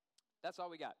That's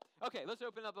all we got. Okay, let's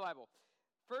open up the Bible.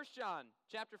 1 John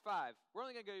chapter 5. We're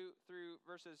only going to go through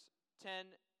verses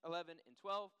 10, 11, and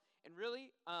 12. And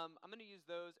really, I'm going to use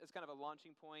those as kind of a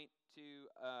launching point to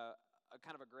a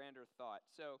kind of a grander thought.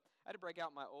 So I had to break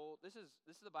out my old. This is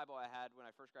the Bible I had when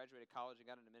I first graduated college and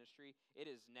got into ministry. It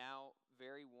is now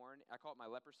very worn. I call it my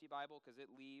leprosy Bible because it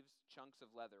leaves chunks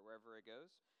of leather wherever it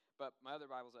goes. But my other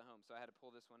Bible's at home, so I had to pull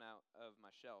this one out of my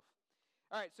shelf.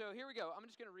 All right, so here we go. I'm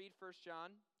just going to read 1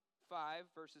 John 5,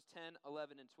 verses 10,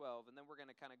 11, and 12, and then we're going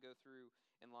to kind of go through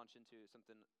and launch into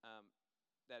something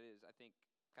that is, I think,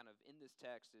 kind of in this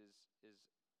text is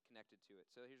connected to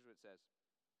it. So here's what it says.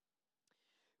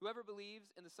 Whoever believes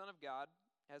in the Son of God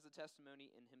has a testimony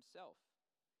in himself.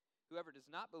 Whoever does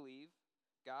not believe,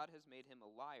 God has made him a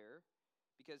liar,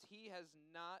 because he has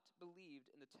not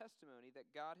believed in the testimony that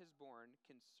God has borne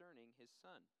concerning his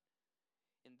Son.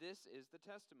 And this is the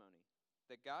testimony,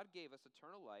 that God gave us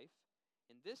eternal life,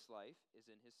 and this life is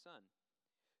in his Son.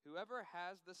 Whoever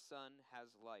has the Son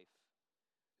has life.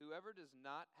 Whoever does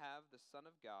not have the Son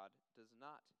of God does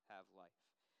not have life.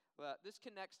 Well, this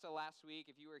connects to last week.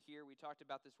 If you were here, we talked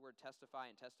about this word testify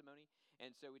and testimony.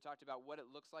 And so we talked about what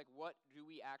it looks like. What do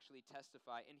we actually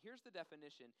testify? And here's the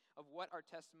definition of what our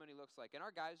testimony looks like. And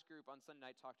our guys group on Sunday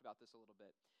night talked about this a little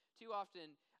bit. Too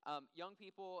often, young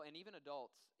people and even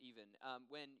adults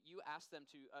when you ask them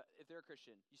to, if they're a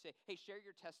Christian, you say, hey, share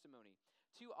your testimony.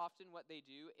 Too often what they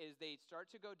do is they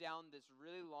start to go down this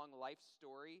really long life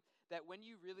story that when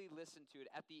you really listen to it,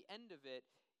 at the end of it,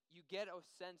 you get a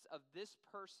sense of this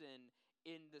person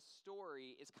in the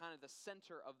story is kind of the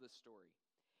center of the story.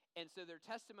 And so their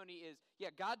testimony is,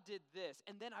 yeah, God did this,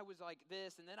 and then I was like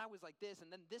this, and then I was like this, and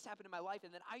then this happened in my life,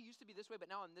 and then I used to be this way, but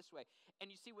now I'm this way.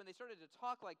 And you see, when they started to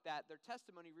talk like that, their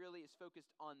testimony really is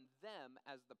focused on them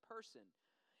as the person.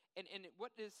 And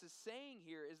what this is saying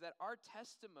here is that our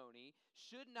testimony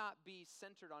should not be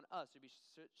centered on us. It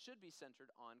should be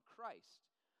centered on Christ.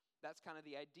 That's kind of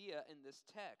the idea in this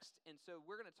text. And so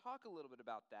we're going to talk a little bit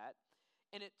about that.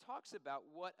 And it talks about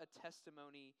what a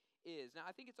testimony is. Now,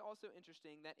 I think it's also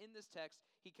interesting that in this text,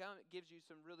 he kind of gives you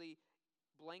some really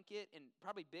blanket and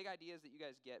probably big ideas that you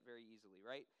guys get very easily,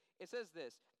 right? It says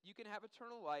this, you can have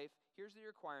eternal life. Here's the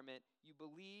requirement. You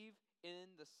believe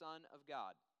in the Son of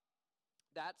God.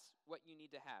 That's what you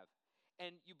need to have.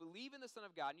 And you believe in the Son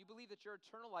of God, and you believe that your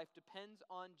eternal life depends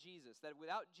on Jesus, that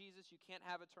without Jesus, you can't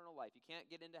have eternal life. You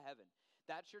can't get into heaven.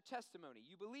 That's your testimony.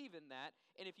 You believe in that,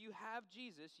 and if you have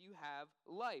Jesus, you have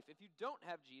life. If you don't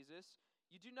have Jesus,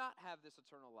 you do not have this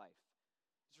eternal life.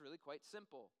 It's really quite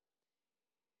simple.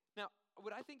 Now,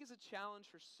 what I think is a challenge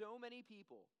for so many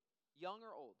people, young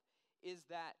or old, is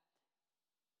that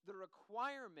the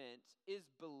requirement is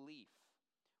belief,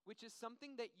 which is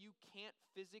something that you can't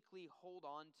physically hold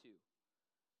on to.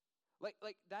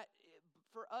 Like that,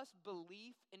 for us,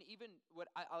 belief and even what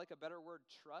I like a better word,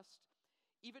 trust,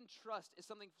 even trust is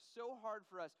something so hard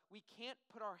for us, we can't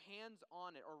put our hands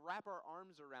on it or wrap our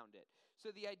arms around it. So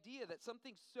the idea that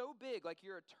something so big like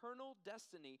your eternal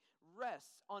destiny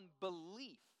rests on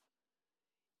belief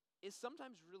is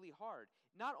sometimes really hard.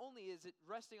 Not only is it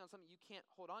resting on something you can't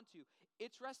hold on to,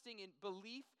 it's resting in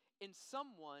belief in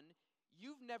someone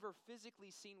you've never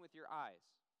physically seen with your eyes.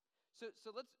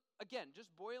 So let's, again, just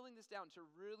boiling this down to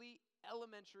really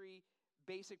elementary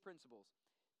basic principles.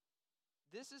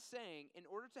 This is saying in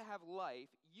order to have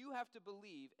life, you have to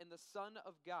believe in the Son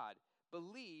of God.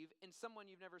 Believe in someone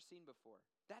you've never seen before.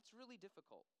 That's really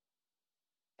difficult.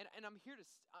 And I'm here to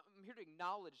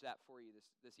acknowledge that for you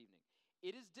this evening.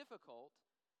 It is difficult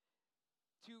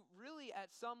to really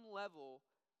at some level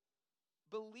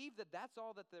believe that that's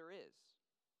all that there is.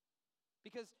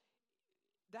 Because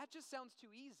that just sounds too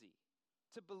easy.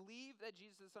 To believe that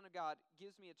Jesus, the Son of God,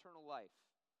 gives me eternal life.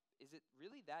 Is it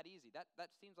really that easy? That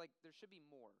seems like there should be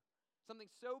more. Something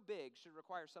so big should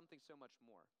require something so much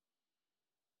more.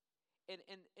 And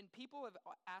people have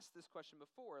asked this question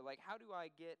before, like, how do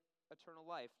I get eternal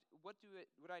life? What do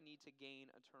I need to gain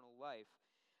eternal life?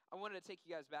 I wanted to take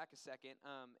you guys back a second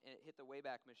and hit the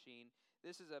Wayback Machine.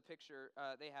 This is a picture.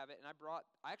 They have it, and I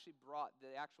actually brought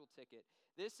the actual ticket.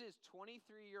 This is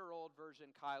 23-year-old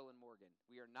version Kyle and Morgan.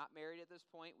 We are not married at this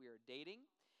point. We are dating.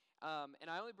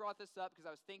 And I only brought this up because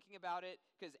I was thinking about it,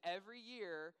 because every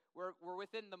year we're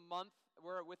within the month.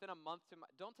 We're within a month to.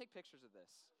 Don't take pictures of this.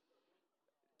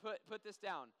 Put this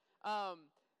down.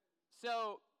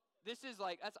 So this is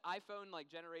that's iPhone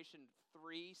generation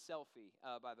 3 selfie,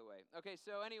 by the way. Okay,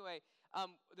 so anyway,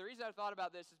 the reason I thought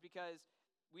about this is because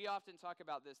we often talk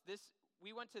about this.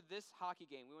 we went to this hockey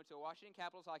game. We went to a Washington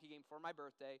Capitals hockey game for my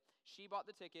birthday. She bought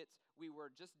the tickets. We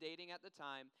were just dating at the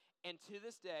time. And to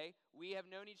this day, we have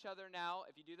known each other now,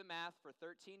 if you do the math, for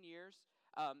 13 years.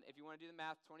 If you want to do the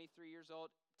math, 23 years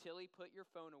old. Tilly, put your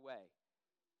phone away.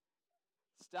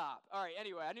 Stop. All right,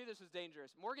 anyway, I knew this was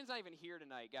dangerous. Morgan's not even here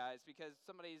tonight, guys, because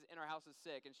somebody's in our house is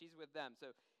sick, and she's with them.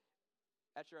 So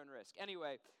at your own risk.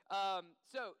 Anyway,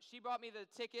 so she bought me the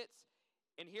tickets,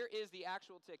 and here is the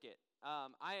actual ticket.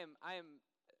 I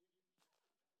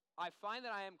find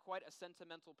that I am quite a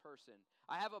sentimental person.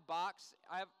 I have a box.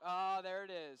 There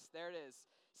it is. There it is.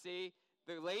 See,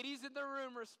 the ladies in the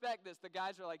room respect this. The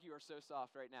guys are like, you are so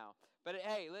soft right now. But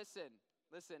hey, listen,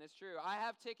 it's true. I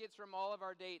have tickets from all of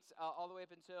our dates all the way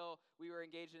up until we were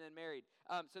engaged and then married.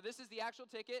 So this is the actual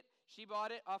ticket. She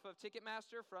bought it off of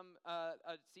Ticketmaster from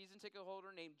a season ticket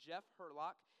holder named Jeff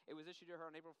Herlock. It was issued to her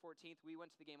on April 14th. We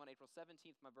went to the game on April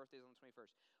 17th. My birthday is on the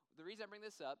 21st. The reason I bring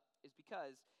this up is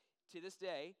because to this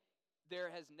day, there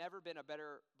has never been a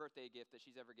better birthday gift that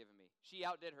she's ever given me. She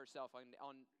outdid herself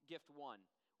on gift one.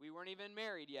 We weren't even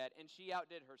married yet, and she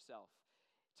outdid herself.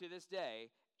 To this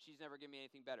day, she's never given me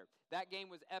anything better. That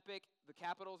game was epic. The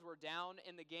Capitals were down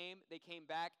in the game. They came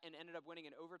back and ended up winning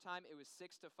in overtime. It was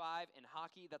 6-5 in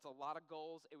hockey. That's a lot of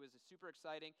goals. It was super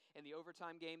exciting. In the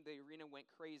overtime game, the arena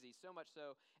went crazy. So much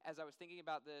so, as I was thinking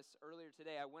about this earlier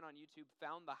today, I went on YouTube,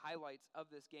 found the highlights of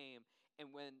this game, and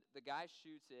when the guy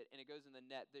shoots it and it goes in the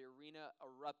net, the arena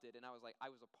erupted, and I was like, I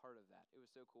was a part of that. It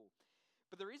was so cool.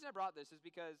 But the reason I brought this is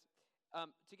because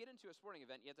to get into a sporting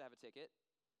event, you have to have a ticket.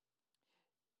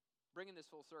 Bringing this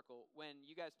full circle, when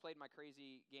you guys played my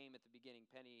crazy game at the beginning,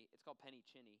 it's called Penny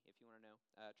Chinny, if you want to know,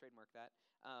 trademark that.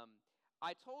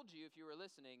 I told you, if you were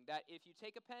listening, that if you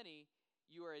take a penny,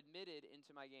 you are admitted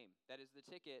into my game. That is the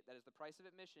ticket. That is the price of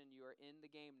admission. You are in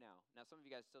the game now. Now, some of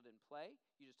you guys still didn't play.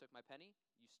 You just took my penny.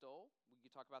 You stole. We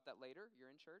can talk about that later. You're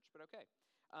in church, but okay.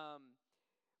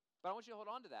 But I want you to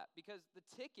hold on to that because the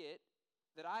ticket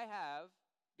that I have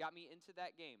got me into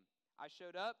that game. I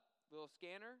showed up, little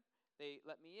scanner. They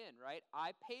let me in, right?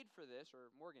 I paid for this,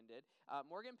 or Morgan did.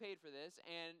 Morgan paid for this,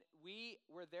 and we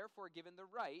were therefore given the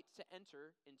right to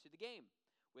enter into the game.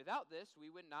 Without this,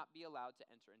 we would not be allowed to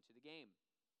enter into the game.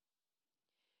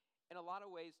 In a lot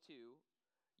of ways, too,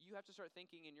 you have to start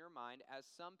thinking in your mind, as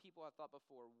some people have thought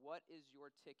before, what is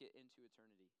your ticket into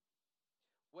eternity?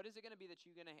 What is it going to be that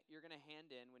you're going to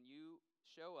hand in when you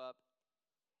show up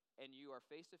and you are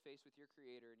face-to-face with your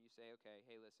Creator and you say, okay,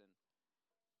 hey, listen,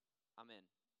 I'm in.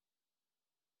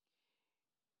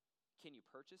 Can you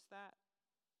purchase that?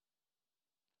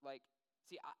 Like,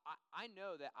 see, I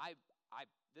know that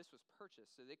this was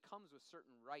purchased, so it comes with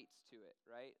certain rights to it,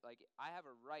 right? Like, I have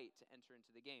a right to enter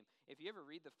into the game. If you ever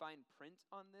read the fine print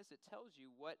on this, it tells you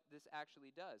what this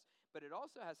actually does. But it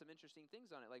also has some interesting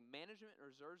things on it, like management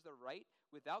reserves the right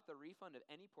without the refund of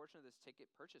any portion of this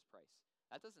ticket purchase price.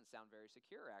 That doesn't sound very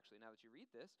secure, actually, now that you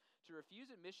read this. To refuse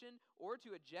admission or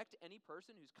to eject any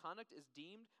person whose conduct is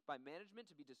deemed by management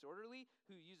to be disorderly,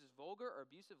 who uses vulgar or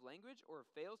abusive language, or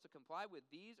fails to comply with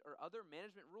these or other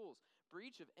management rules.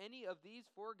 Breach of any of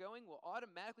these foregoing will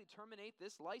automatically terminate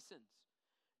this license.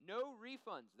 No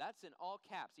refunds. That's in all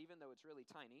caps, even though it's really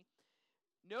tiny.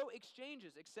 No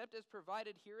exchanges except as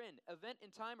provided herein. Event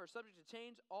and time are subject to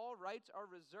change. All rights are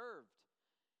reserved.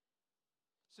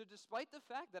 So despite the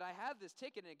fact that I have this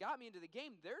ticket and it got me into the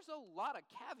game, there's a lot of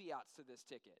caveats to this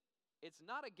ticket. It's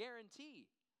not a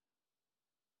guarantee.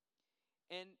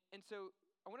 And so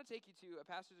I want to take you to a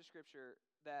passage of Scripture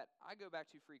that I go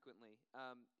back to frequently.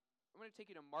 I'm going to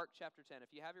take you to Mark chapter 10.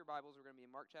 If you have your Bibles, we're going to be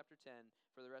in Mark chapter 10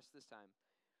 for the rest of this time.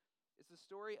 It's the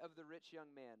story of the rich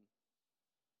young man.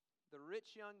 The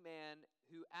rich young man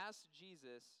who asked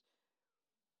Jesus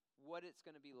what it's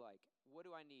going to be like. What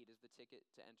do I need as the ticket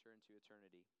to enter into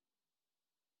eternity?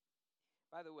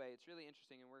 By the way, it's really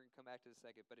interesting, and we're going to come back to this in a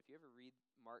second, but if you ever read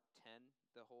Mark 10,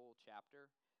 the whole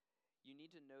chapter, you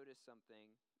need to notice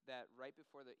something that right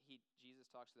before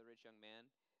Jesus talks to the rich young man,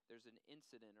 there's an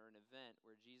incident or an event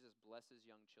where Jesus blesses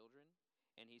young children,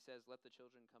 and he says, let the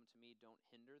children come to me, don't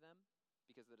hinder them,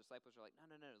 because the disciples are like,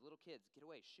 no, little kids, get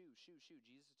away, shoo,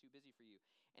 Jesus is too busy for you.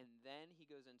 And then he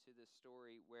goes into this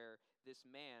story where this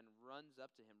man runs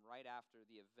up to him right after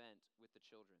the event with the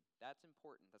children. That's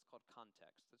important. That's called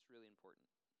context. That's really important.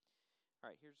 All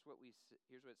right, here's what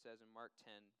it says in Mark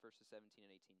 10, verses 17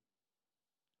 and 18.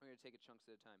 We're going to take it chunks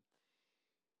at a time.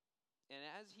 And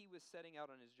as he was setting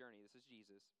out on his journey, this is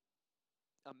Jesus,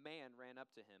 a man ran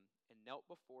up to him and knelt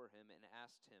before him and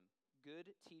asked him,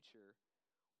 good teacher,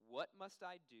 what must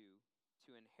I do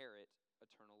to inherit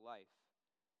eternal life?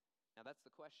 Now that's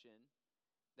the question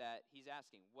that he's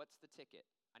asking. What's the ticket?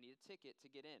 I need a ticket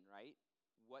to get in, right?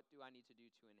 what do I need to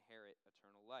do to inherit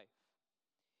eternal life?"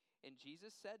 And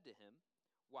Jesus said to him,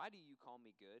 "Why do you call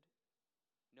me good?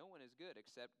 No one is good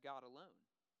except God alone."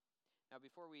 Now,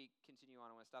 before we continue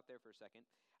on, I want to stop there for a second.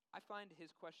 I find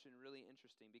his question really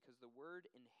interesting because the word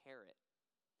inherit,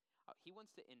 he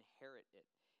wants to inherit it.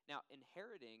 Now,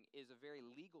 inheriting is a very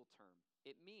legal term.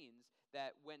 It means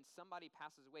that when somebody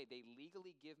passes away, they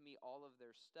legally give me all of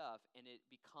their stuff, and it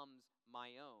becomes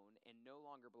my own and no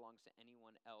longer belongs to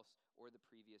anyone else or the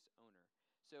previous owner.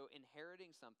 So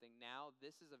inheriting something, now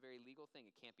this is a very legal thing.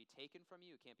 It can't be taken from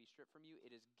you. It can't be stripped from you.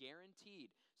 It is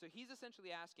guaranteed. So he's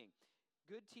essentially asking,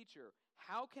 "Good teacher,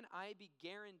 how can I be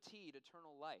guaranteed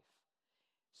eternal life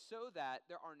so that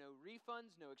there are no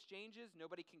refunds, no exchanges,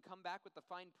 nobody can come back with the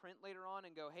fine print later on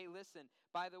and go, 'Hey, listen,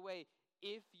 by the way,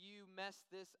 if you mess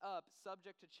this up,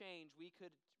 subject to change, we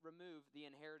could remove the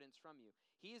inheritance from you.'"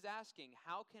 He is asking,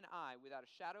 how can I, without a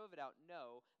shadow of a doubt,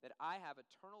 know that I have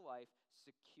eternal life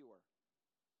secure?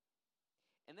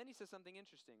 And then he says something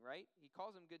interesting, right? He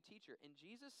calls him good teacher. And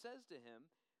Jesus says to him,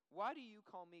 "Why do you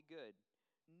call me good?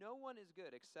 No one is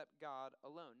good except God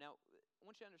alone." Now, I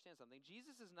want you to understand something.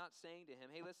 Jesus is not saying to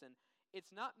him, "Hey, listen,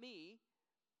 it's not me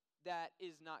that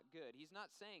is not good." He's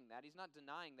not saying that. He's not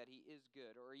denying that he is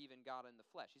good or even God in the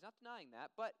flesh. He's not denying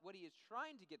that. But what he is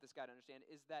trying to get this guy to understand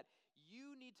is that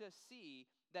you need to see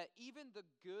that even the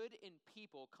good in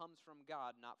people comes from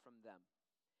God, not from them.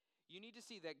 You need to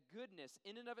see that goodness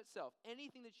in and of itself,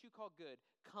 anything that you call good,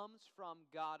 comes from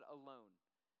God alone.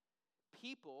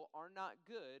 People are not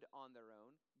good on their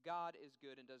own. God is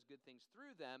good and does good things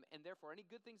through them, and therefore any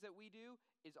good things that we do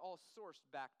is all sourced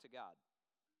back to God,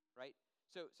 right?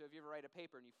 So if you ever write a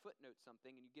paper and you footnote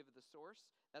something and you give it the source,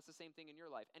 that's the same thing in your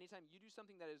life. Anytime you do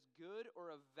something that is good or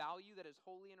of value that is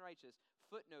holy and righteous,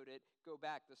 footnote it, go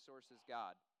back, the source is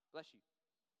God. Bless you.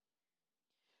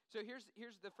 So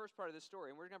here's the first part of the story,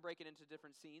 and we're going to break it into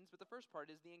different scenes, but the first part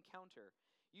is the encounter.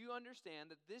 You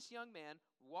understand that this young man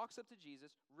walks up to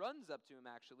Jesus, runs up to him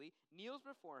actually, kneels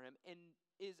before him, and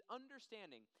is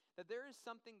understanding that there is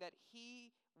something that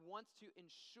he wants to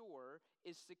ensure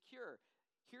is secure.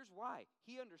 Here's why.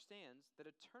 He understands that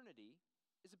eternity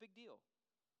is a big deal.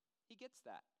 He gets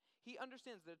that. He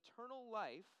understands that eternal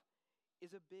life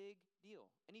is a big deal,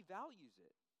 and he values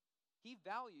it. He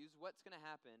values what's going to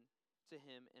happen to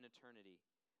him in eternity.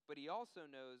 But he also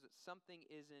knows that something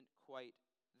isn't quite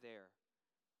there.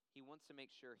 He wants to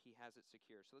make sure he has it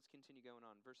secure. So let's continue going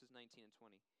on. Verses 19 and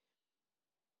 20.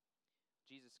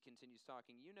 Jesus continues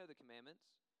talking. "You know the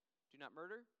commandments. Do not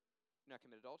murder. Do not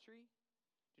commit adultery.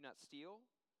 Do not steal.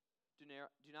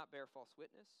 Do not bear false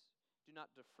witness. Do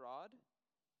not defraud.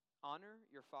 Honor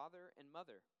your father and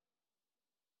mother."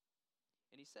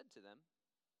 And he said to him,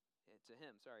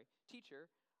 "Teacher,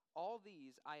 all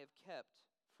these I have kept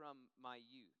from my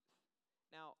youth."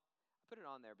 Now, I put it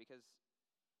on there because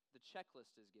the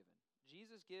checklist is given.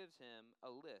 Jesus gives him a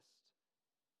list.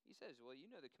 He says, well, you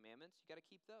know the commandments. You got to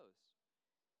keep those.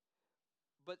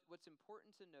 But what's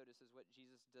important to notice is what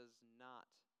Jesus does not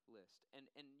list. And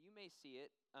you may see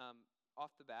it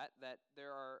off the bat that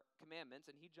there are commandments,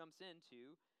 and he jumps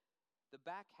into the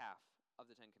back half of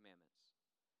the Ten Commandments.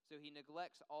 So he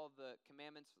neglects all the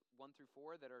commandments 1 through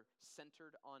 4 that are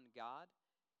centered on God.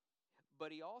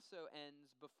 But he also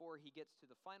ends before he gets to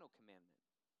the final commandment,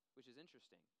 which is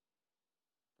interesting.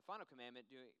 The final commandment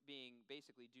being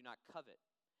basically do not covet.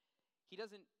 He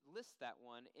doesn't list that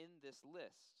one in this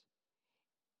list.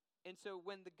 And so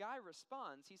when the guy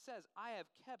responds, he says, "I have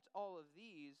kept all of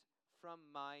these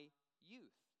from my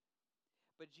youth."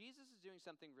 But Jesus is doing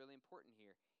something really important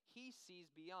here. He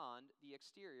sees beyond the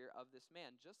exterior of this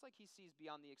man, just like he sees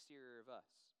beyond the exterior of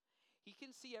us. He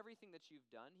can see everything that you've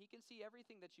done. He can see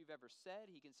everything that you've ever said.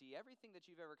 He can see everything that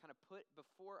you've ever kind of put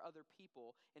before other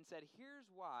people and said, "Here's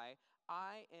why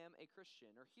I am a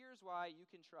Christian," or "Here's why you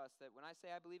can trust that when I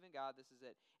say I believe in God, this is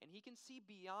it." And he can see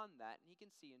beyond that, and he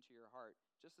can see into your heart,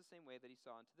 just the same way that he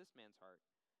saw into this man's heart.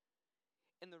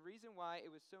 And the reason why it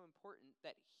was so important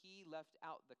that he left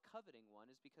out the coveting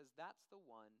one is because that's the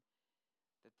one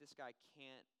that this guy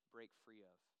can't break free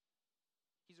of.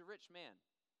 He's a rich man,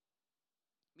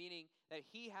 meaning that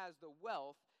he has the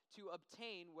wealth to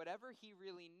obtain whatever he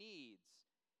really needs.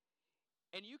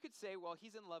 And you could say, well,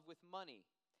 he's in love with money.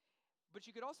 But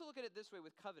you could also look at it this way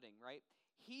with coveting, right?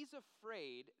 He's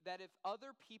afraid that if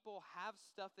other people have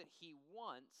stuff that he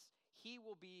wants, he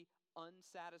will be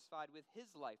unsatisfied with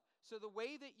his life. So the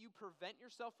way that you prevent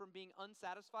yourself from being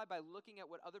unsatisfied by looking at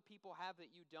what other people have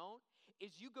that you don't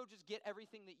is you go just get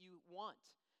everything that you want.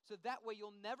 So that way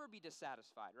you'll never be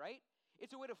dissatisfied, right?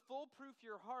 It's a way to foolproof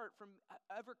your heart from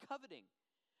ever coveting.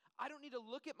 I don't need to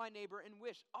look at my neighbor and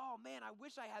wish, oh man, I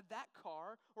wish I had that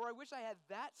car, or I wish I had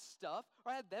that stuff,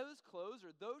 or I had those clothes, or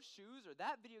those shoes, or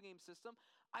that video game system.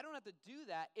 I don't have to do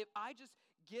that if I just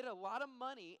get a lot of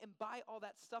money and buy all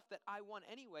that stuff that I want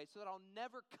anyway, so that I'll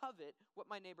never covet what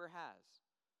my neighbor has.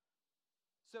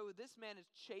 So this man is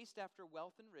chased after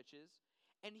wealth and riches,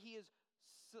 and he is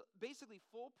basically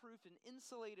foolproof and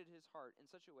insulated his heart in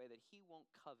such a way that he won't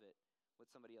covet what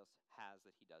somebody else has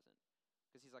that he doesn't.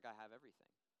 Because he's like, I have everything.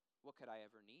 What could I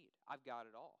ever need? I've got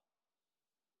it all.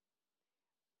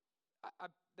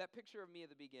 That picture of me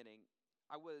at the beginning,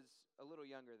 I was a little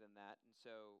younger than that. And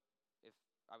so if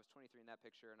I was 23 in that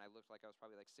picture and I looked like I was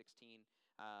probably like 16,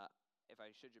 if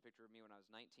I showed you a picture of me when I was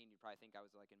 19, you'd probably think I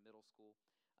was like in middle school.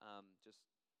 It's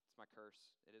my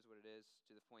curse. It is what it is,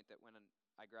 to the point that when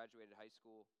I graduated high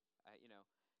school, I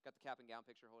got the cap and gown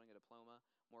picture holding a diploma.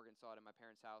 Morgan saw it in my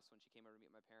parents' house when she came over to meet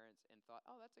my parents and thought,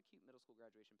 oh, that's a cute middle school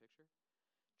graduation picture.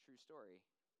 True story.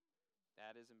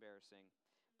 That is embarrassing.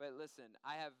 But listen,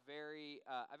 I have a very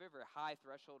high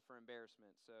threshold for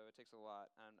embarrassment, so it takes a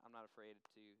lot. I'm not afraid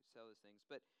to sell those things.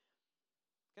 But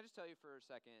can I just tell you for a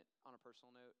second, on a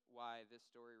personal note, why this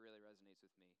story really resonates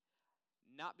with me?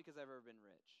 Not because I've ever been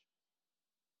rich.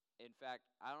 In fact,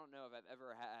 I don't know if I've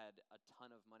ever had a ton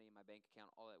of money in my bank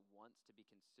account all at once to be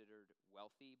considered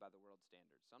wealthy by the world's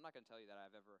standards. So I'm not going to tell you that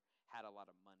I've ever had a lot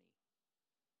of money.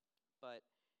 But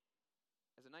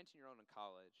as a 19-year-old in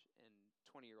college and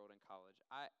 20-year-old in college,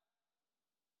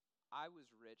 I was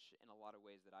rich in a lot of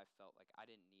ways that I felt like I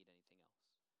didn't need anything else.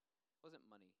 It wasn't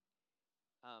money.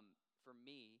 For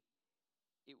me,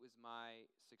 it was my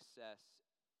success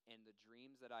and the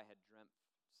dreams that I had dreamt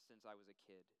since I was a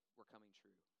kid were coming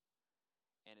true.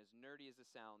 And as nerdy as this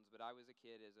sounds, but I was a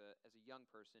kid as a young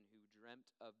person who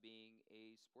dreamt of being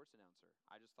a sports announcer.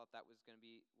 I just thought that was going to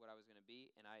be what I was going to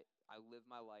be, and I lived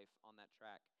my life on that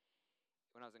track.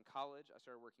 When I was in college, I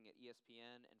started working at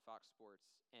ESPN and Fox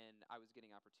Sports, and I was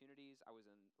getting opportunities. I was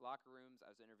in locker rooms.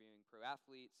 I was interviewing pro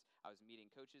athletes. I was meeting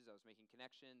coaches. I was making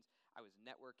connections. I was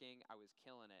networking. I was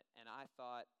killing it, and I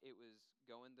thought it was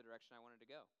going the direction I wanted to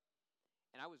go.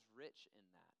 And I was rich in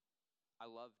that. I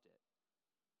loved it.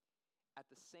 At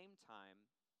the same time,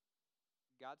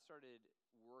 God started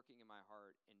working in my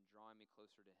heart and drawing me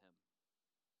closer to Him.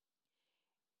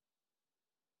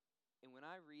 And when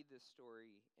I read this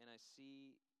story and I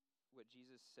see what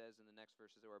Jesus says in the next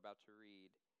verses that we're about to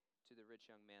read to the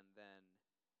rich young man then,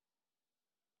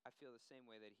 I feel the same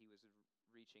way that He was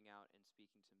reaching out and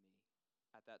speaking to me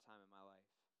at that time in my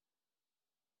life.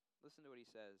 Listen to what He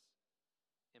says.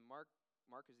 And Mark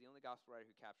is the only gospel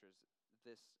writer who captures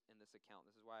this in this account.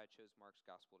 This is why I chose Mark's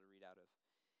gospel to read out of.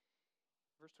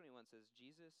 Verse 21 says,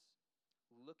 Jesus,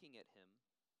 looking at him,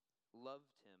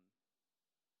 loved him,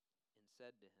 and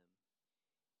said to him,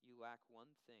 you lack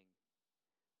one thing.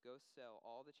 Go sell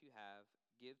all that you have,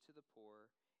 give to the poor,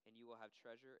 and you will have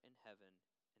treasure in heaven,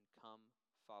 and come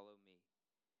follow me.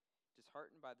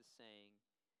 Disheartened by the saying,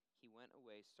 he went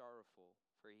away sorrowful,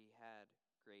 for he had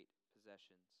great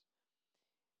possessions.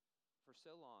 For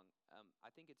so long, I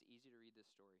think it's easy to read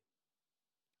this story.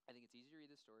 I think it's easy to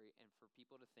read this story and for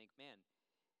people to think, man,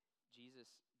 Jesus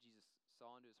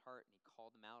saw into his heart and he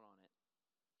called him out on it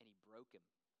and he broke him.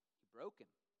 He broke him.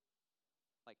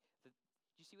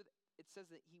 Do you see what it says?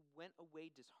 That he went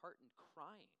away disheartened,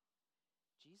 crying.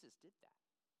 Jesus did that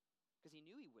because he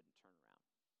knew he wouldn't turn around.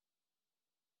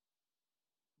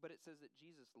 But it says that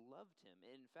Jesus loved him.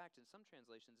 In fact, in some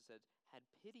translations it says, had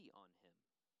pity on him.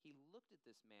 He looked at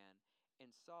this man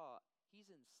and saw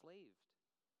he's enslaved.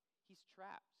 He's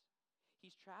trapped.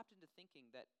 He's trapped into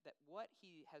thinking that what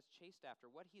he has chased after,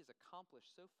 what he has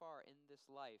accomplished so far in this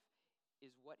life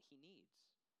is what he needs.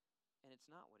 And it's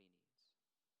not what he needs.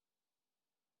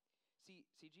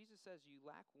 See, Jesus says you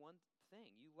lack one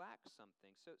thing. You lack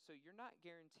something. So you're not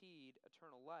guaranteed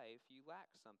eternal life. You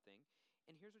lack something.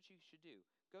 And here's what you should do.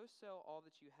 Go sell all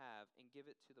that you have and give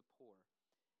it to the poor.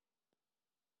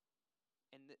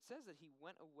 And it says that he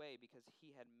went away because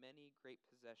he had many great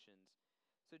possessions.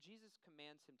 So Jesus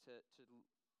commands him to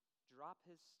drop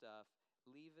his stuff,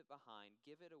 leave it behind,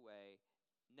 give it away,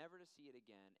 never to see it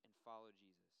again, and follow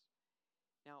Jesus.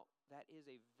 Now, that is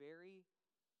a very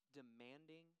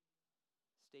demanding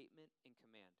statement and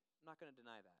command. I'm not going to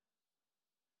deny that.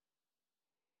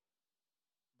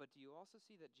 But do you also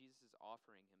see that Jesus is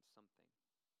offering him something?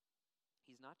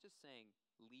 He's not just saying,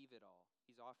 leave it all.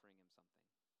 He's offering him something.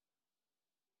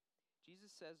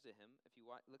 Jesus says to him, if you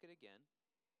look at it again,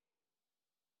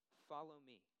 follow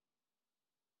me.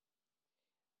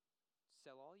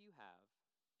 Sell all you have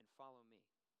and follow me.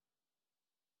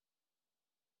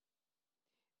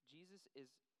 Jesus is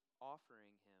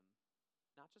offering him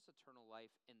not just eternal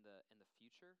life in the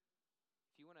future.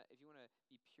 If you wanna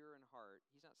be pure in heart,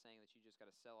 he's not saying that you just got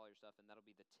to sell all your stuff and that'll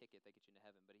be the ticket that gets you into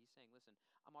heaven. But he's saying, listen,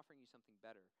 I'm offering you something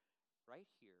better, right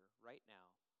here, right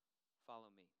now. Follow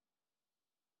me.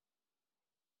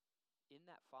 In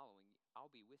that following,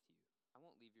 I'll be with you. I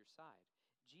won't leave your side.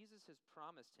 Jesus has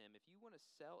promised him, if you want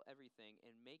to sell everything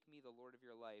and make me the Lord of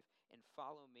your life and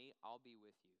follow me, I'll be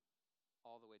with you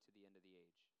all the way to the end of the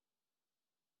age.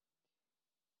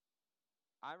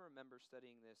 I remember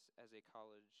studying this as a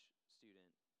college student,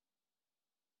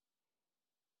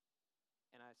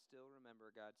 and I still remember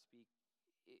God speak.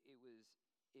 It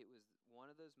was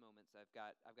one of those moments. I've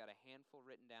got a handful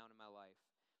written down in my life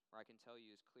where I can tell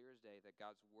you as clear as day that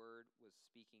God's word was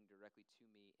speaking directly to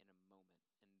me in a moment,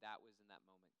 and that was in that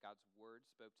moment. God's word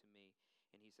spoke to me,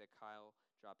 and he said, Kyle,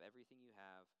 drop everything you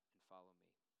have and follow me.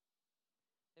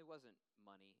 It wasn't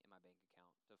money in my bank account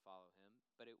to follow him,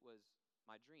 but it was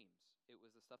my dreams. It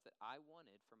was the stuff that I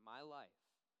wanted for my life,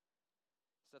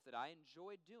 stuff that I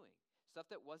enjoyed doing,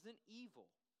 stuff that wasn't evil,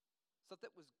 stuff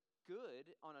that was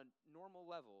good on a normal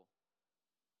level,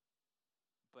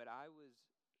 but I was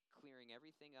clearing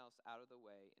everything else out of the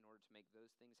way in order to make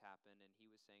those things happen, and he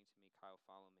was saying to me, Kyle,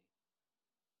 follow me.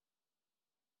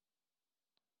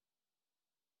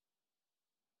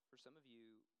 For some of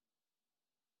you,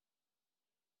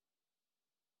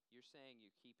 you're saying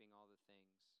you're keeping all the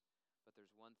things, but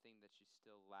there's one thing that you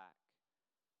still lack.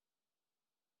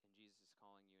 And Jesus is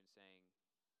calling you and saying,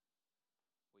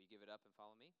 will you give it up and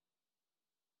follow me?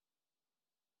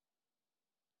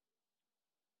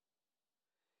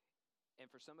 And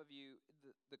for some of you,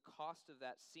 the cost of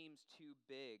that seems too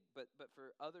big. But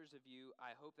for others of you,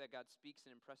 I hope that God speaks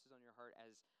and impresses on your heart,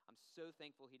 as I'm so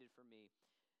thankful he did for me,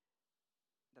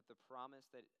 that the promise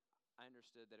that I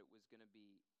understood that it was going to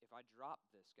be, if I drop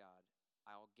this, God,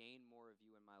 I'll gain more of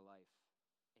you in my life,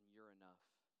 and you're enough.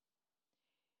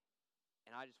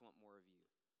 And I just want more of you.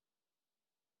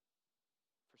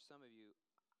 For some of you,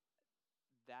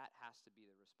 that has to be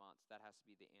the response. That has to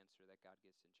be the answer that God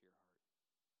gets into your heart.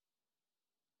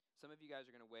 Some of you guys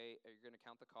are going to wait, or you're going to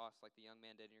count the cost like the young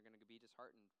man did, and you're going to be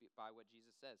disheartened by what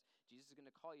Jesus says. Jesus is going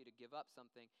to call you to give up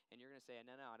something, and you're going to say,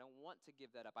 no, I don't want to give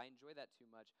that up. I enjoy that too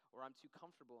much, or I'm too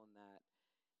comfortable in that.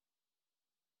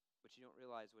 But you don't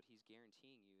realize what he's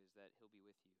guaranteeing you is that he'll be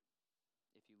with you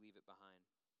if you leave it behind.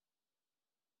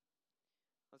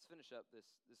 Let's finish up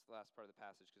this last part of the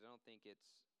passage, because I don't think it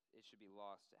should be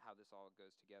lost how this all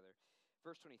goes together.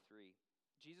 Verse 23.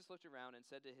 Jesus looked around and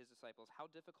said to his disciples, how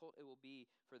difficult it will be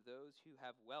for those who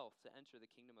have wealth to enter the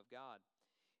kingdom of God.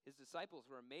 His disciples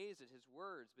were amazed at his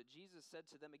words, but Jesus said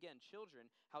to them again, children,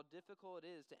 how difficult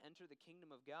it is to enter the kingdom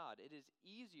of God. It is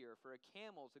easier for a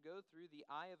camel to go through the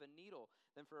eye of a needle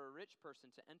than for a rich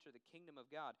person to enter the kingdom of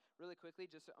God. Really quickly,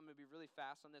 I'm going to be really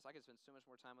fast on this. I could spend so much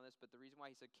more time on this, but the reason why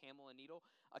he said camel and needle,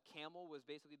 a camel was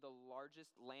basically the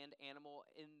largest land animal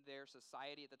in their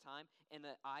society at the time, and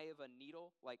the eye of a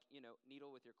needle, like, needle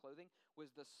with your clothing,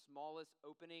 was the smallest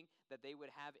opening that they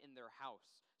would have in their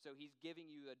house. So he's giving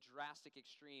you a drastic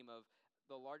extreme of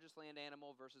the largest land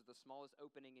animal versus the smallest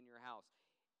opening in your house.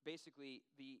 Basically,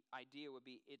 the idea would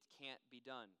be it can't be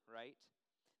done, right?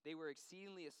 They were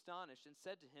exceedingly astonished and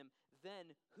said to him,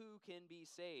 then who can be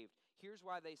saved? Here's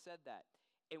why they said that,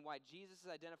 and why Jesus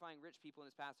is identifying rich people in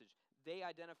this passage. They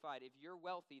identified, if you're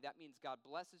wealthy, that means God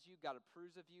blesses you, God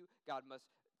approves of you, God must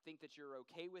think that you're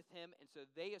okay with him. And so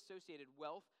they associated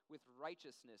wealth with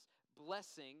righteousness,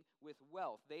 blessing with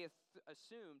wealth. They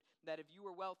assumed that if you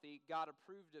were wealthy, God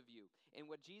approved of you. And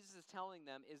what Jesus is telling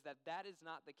them is that that is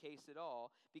not the case at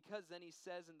all, because then he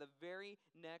says in the very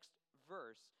next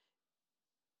verse,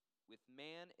 with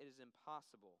man it is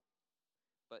impossible,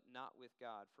 but not with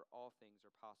God, for all things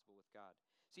are possible with God.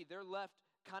 See, they're left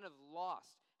kind of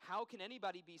lost. How can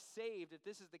anybody be saved if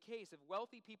this is the case? If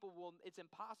wealthy people it's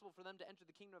impossible for them to enter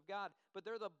the kingdom of God, but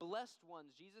they're the blessed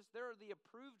ones, Jesus. They're the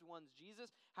approved ones,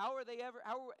 Jesus. How is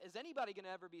anybody going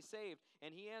to ever be saved? And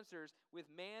he answers, with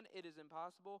man it is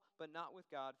impossible, but not with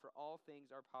God, for all things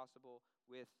are possible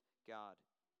with God.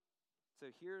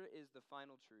 So here is the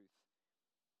final truth.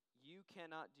 You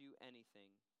cannot do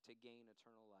anything to gain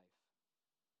eternal life.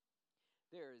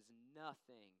 There is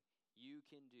nothing you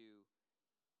can do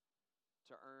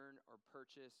to earn or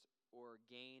purchase or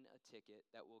gain a ticket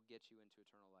that will get you into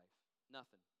eternal life.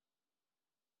 Nothing.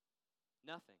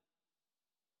 Nothing.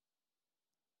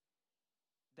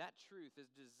 That truth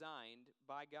is designed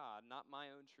by God, not my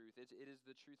own truth. It is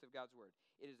the truth of God's word.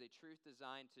 It is a truth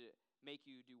designed to make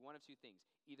you do one of two things.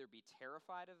 Either be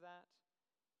terrified of that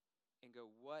and go,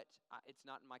 it's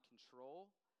not in my control,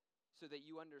 so that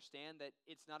you understand that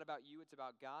it's not about you, it's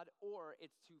about God, or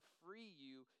it's to free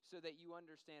you so that you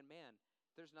understand, man,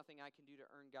 there's nothing I can do to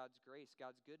earn God's grace,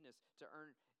 God's goodness, to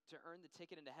earn the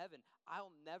ticket into heaven.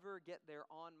 I'll never get there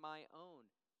on my own.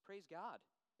 Praise God.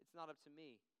 It's not up to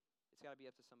me. It's got to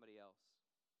be up to somebody else.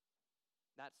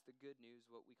 That's the good news,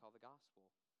 what we call the gospel.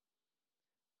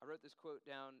 I wrote this quote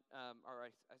down, or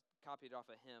I copied it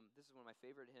off a hymn. This is one of my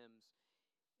favorite hymns,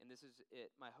 and this is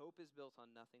it. My hope is built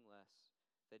on nothing less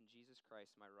than Jesus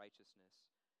Christ, my righteousness.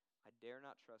 I dare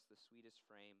not trust the sweetest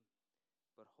frame,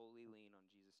 but wholly lean on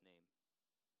Jesus' name.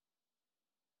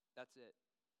 That's it.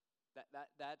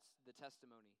 That's the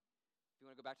testimony. If you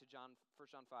want to go back to 1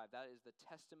 John 5, that is the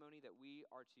testimony that we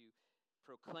are to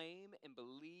proclaim and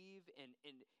believe and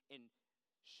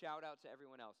shout out to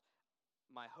everyone else.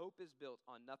 My hope is built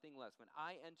on nothing less. When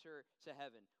I enter to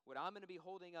heaven, what I'm going to be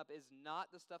holding up is not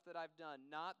the stuff that I've done,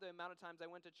 not the amount of times I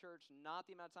went to church, not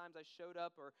the amount of times I showed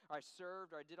up or I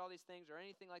served or I did all these things or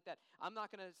anything like that. I'm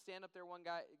not going to stand up there one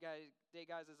day,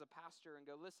 guys, as a pastor and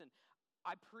go, listen,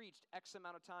 I preached X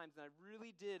amount of times, and I really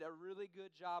did a really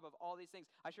good job of all these things.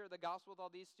 I shared the gospel with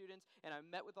all these students, and I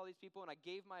met with all these people, and I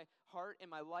gave my heart and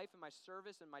my life and my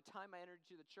service and my time, my energy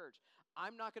to the church.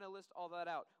 I'm not going to list all that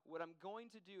out. What I'm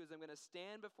going to do is I'm going to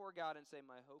stand before God and say,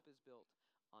 my hope is built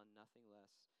on nothing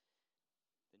less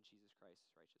than Jesus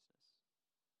Christ's righteousness.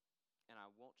 And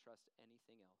I won't trust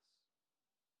anything else,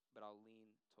 but I'll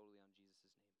lean totally on Jesus'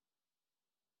 name.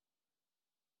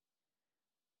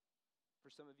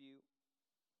 For some of you,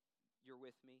 you're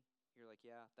with me. You're like,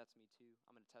 yeah, that's me too.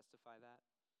 I'm going to testify that.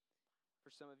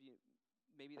 For some of you,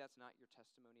 maybe that's not your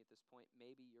testimony at this point.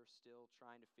 Maybe you're still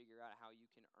trying to figure out how you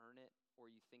can earn it,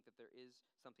 or you think that there is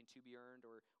something to be earned,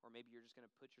 or maybe you're just going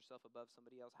to put yourself above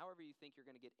somebody else. However you think you're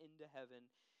going to get into heaven,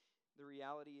 the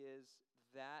reality is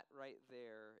that right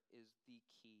there is the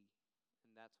key,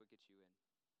 and that's what gets you in.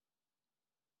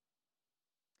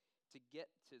 To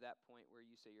get to that point where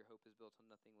you say your hope is built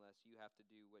on nothing less, you have to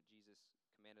do what Jesus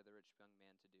commanded the rich young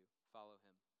man to do. Follow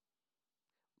him.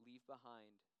 Leave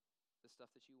behind the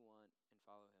stuff that you want and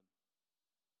follow him.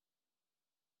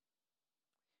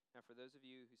 Now, for those of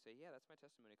you who say, yeah, that's my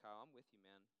testimony, Kyle, I'm with you,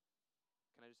 man.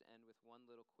 Can I just end with one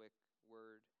little quick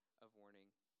word of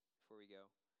warning before we go?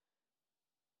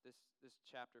 This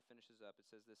chapter finishes up.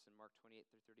 It says this in Mark 28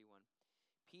 through 31.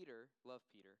 Peter, love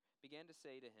Peter, began to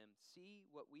say to him, see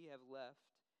what we have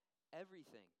left,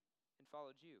 everything, and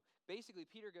followed you. Basically,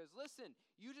 Peter goes, listen,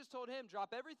 you just told him,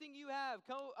 drop everything you have,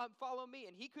 come follow me,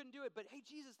 and he couldn't do it. But hey,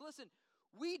 Jesus, listen,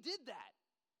 we did that.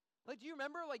 Like, do you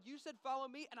remember, like, you said, follow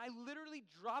me, and I literally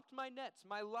dropped my nets,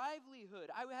 my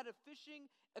livelihood. I had a fishing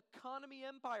economy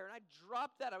empire, and I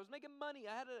dropped that. I was making money.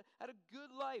 I had a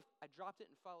good life. I dropped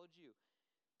it and followed you.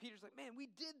 Peter's like, man,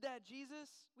 we did that,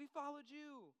 Jesus. We followed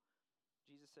you.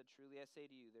 Jesus said, truly I say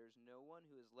to you, there's no one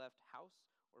who has left house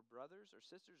or brothers or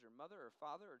sisters or mother or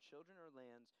father or children or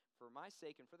lands for my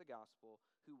sake and for the gospel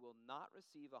who will not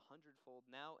receive 100-fold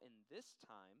now in this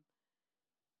time,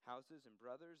 houses and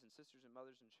brothers and sisters and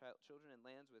mothers and children and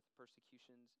lands with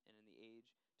persecutions, and in the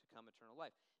age to come eternal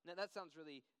life. Now that sounds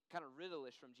really kind of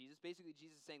riddle-ish from Jesus. Basically,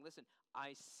 Jesus is saying, listen,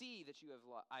 I see that you have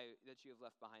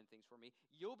left behind things for me.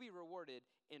 You'll be rewarded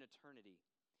in eternity.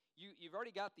 You've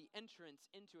already got the entrance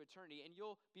into eternity, and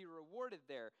you'll be rewarded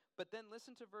there. But then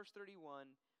listen to verse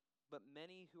 31. But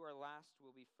many who are last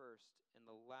will be first, and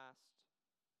the last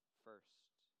first.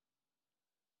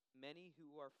 Many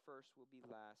who are first will be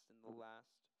last, and the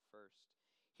last first.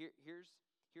 Here's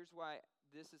why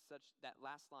that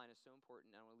last line is so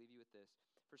important, and I want to leave you with this.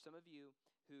 For some of you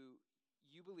who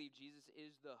you believe Jesus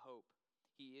is the hope,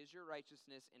 he is your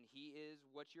righteousness, and he is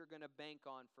what you're going to bank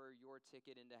on for your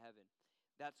ticket into heaven.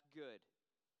 That's good.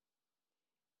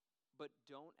 But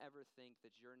don't ever think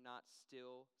that you're not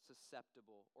still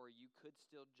susceptible, or you could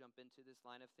still jump into this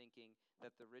line of thinking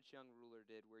that the rich young ruler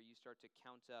did, where you start to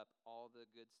count up all the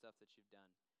good stuff that you've done.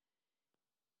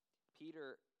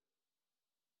 Peter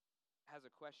has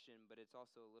a question, but it's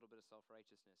also a little bit of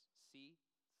self-righteousness. See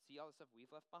all the stuff we've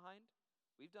left behind?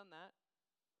 We've done that.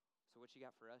 So what you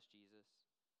got for us, Jesus?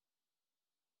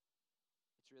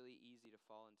 It's really easy to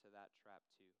fall into that trap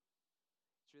too.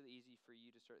 It's really easy for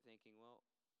you to start thinking, well,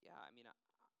 yeah, I mean,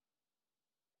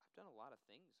 I've done a lot of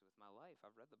things with my life.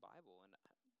 I've read the Bible, and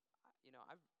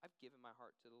I've given my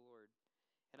heart to the Lord,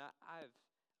 and I've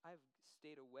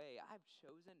stayed away. I've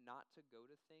chosen not to go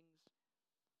to things.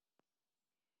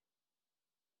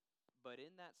 But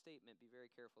in that statement, be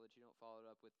very careful that you don't follow it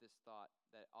up with this thought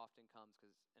that often comes,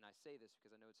 and I say this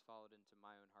because I know it's followed into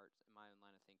my own heart and my own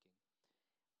line of thinking.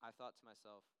 I thought to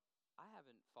myself, I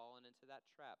haven't fallen into that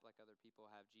trap like other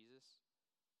people have, Jesus.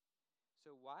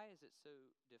 So why is it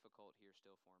so difficult here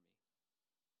still for me?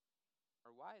 Or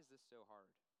why is this so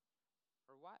hard?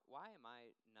 Or why am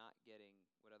I not getting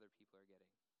what other people are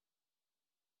getting?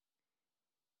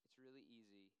 It's really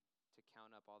easy to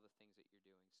count up all the things that you're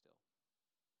doing still.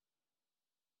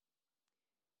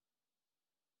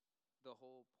 The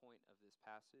whole point of this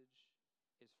passage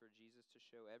is for Jesus to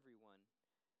show everyone,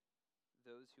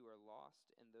 those who are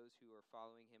lost and those who are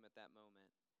following him at that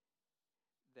moment,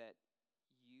 that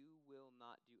you will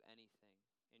not do anything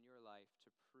in your life to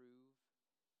prove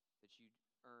that you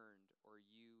earned or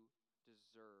you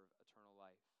deserve eternal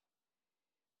life.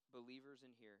 Believers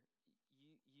in here,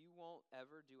 you won't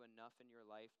ever do enough in your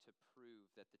life to prove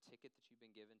that the ticket that you've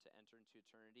been given to enter into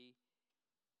eternity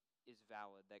is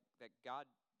valid, that God,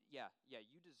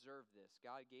 you deserve this.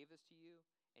 God gave this to you,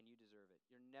 and you deserve it.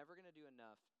 You're never going to do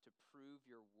enough to prove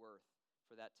your worth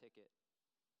for that ticket.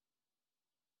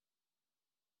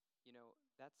 You know,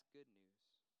 that's good news,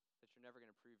 that you're never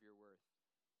going to prove your worth.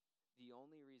 The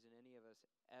only reason any of us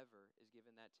ever is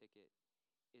given that ticket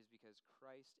is because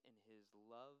Christ in his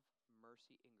love,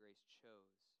 mercy, and grace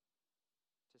chose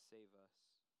to save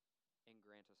us and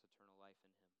grant us eternal life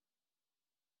in him.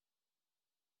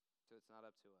 So it's not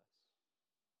up to us.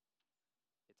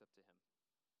 It's up to him.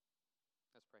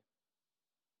 Let's pray.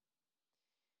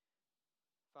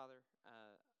 Father,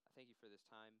 I thank you for this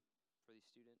time, for these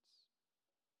students.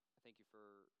 I thank you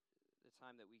for the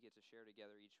time that we get to share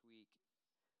together each week.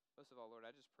 Most of all, Lord,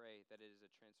 I just pray that it is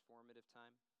a transformative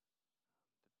time,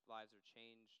 that lives are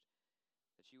changed,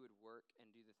 that you would work and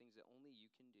do the things that only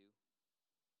you can do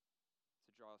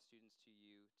to draw students to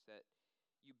you, that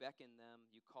you beckon them,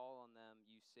 you call on them,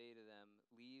 you say to them,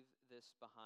 leave this behind.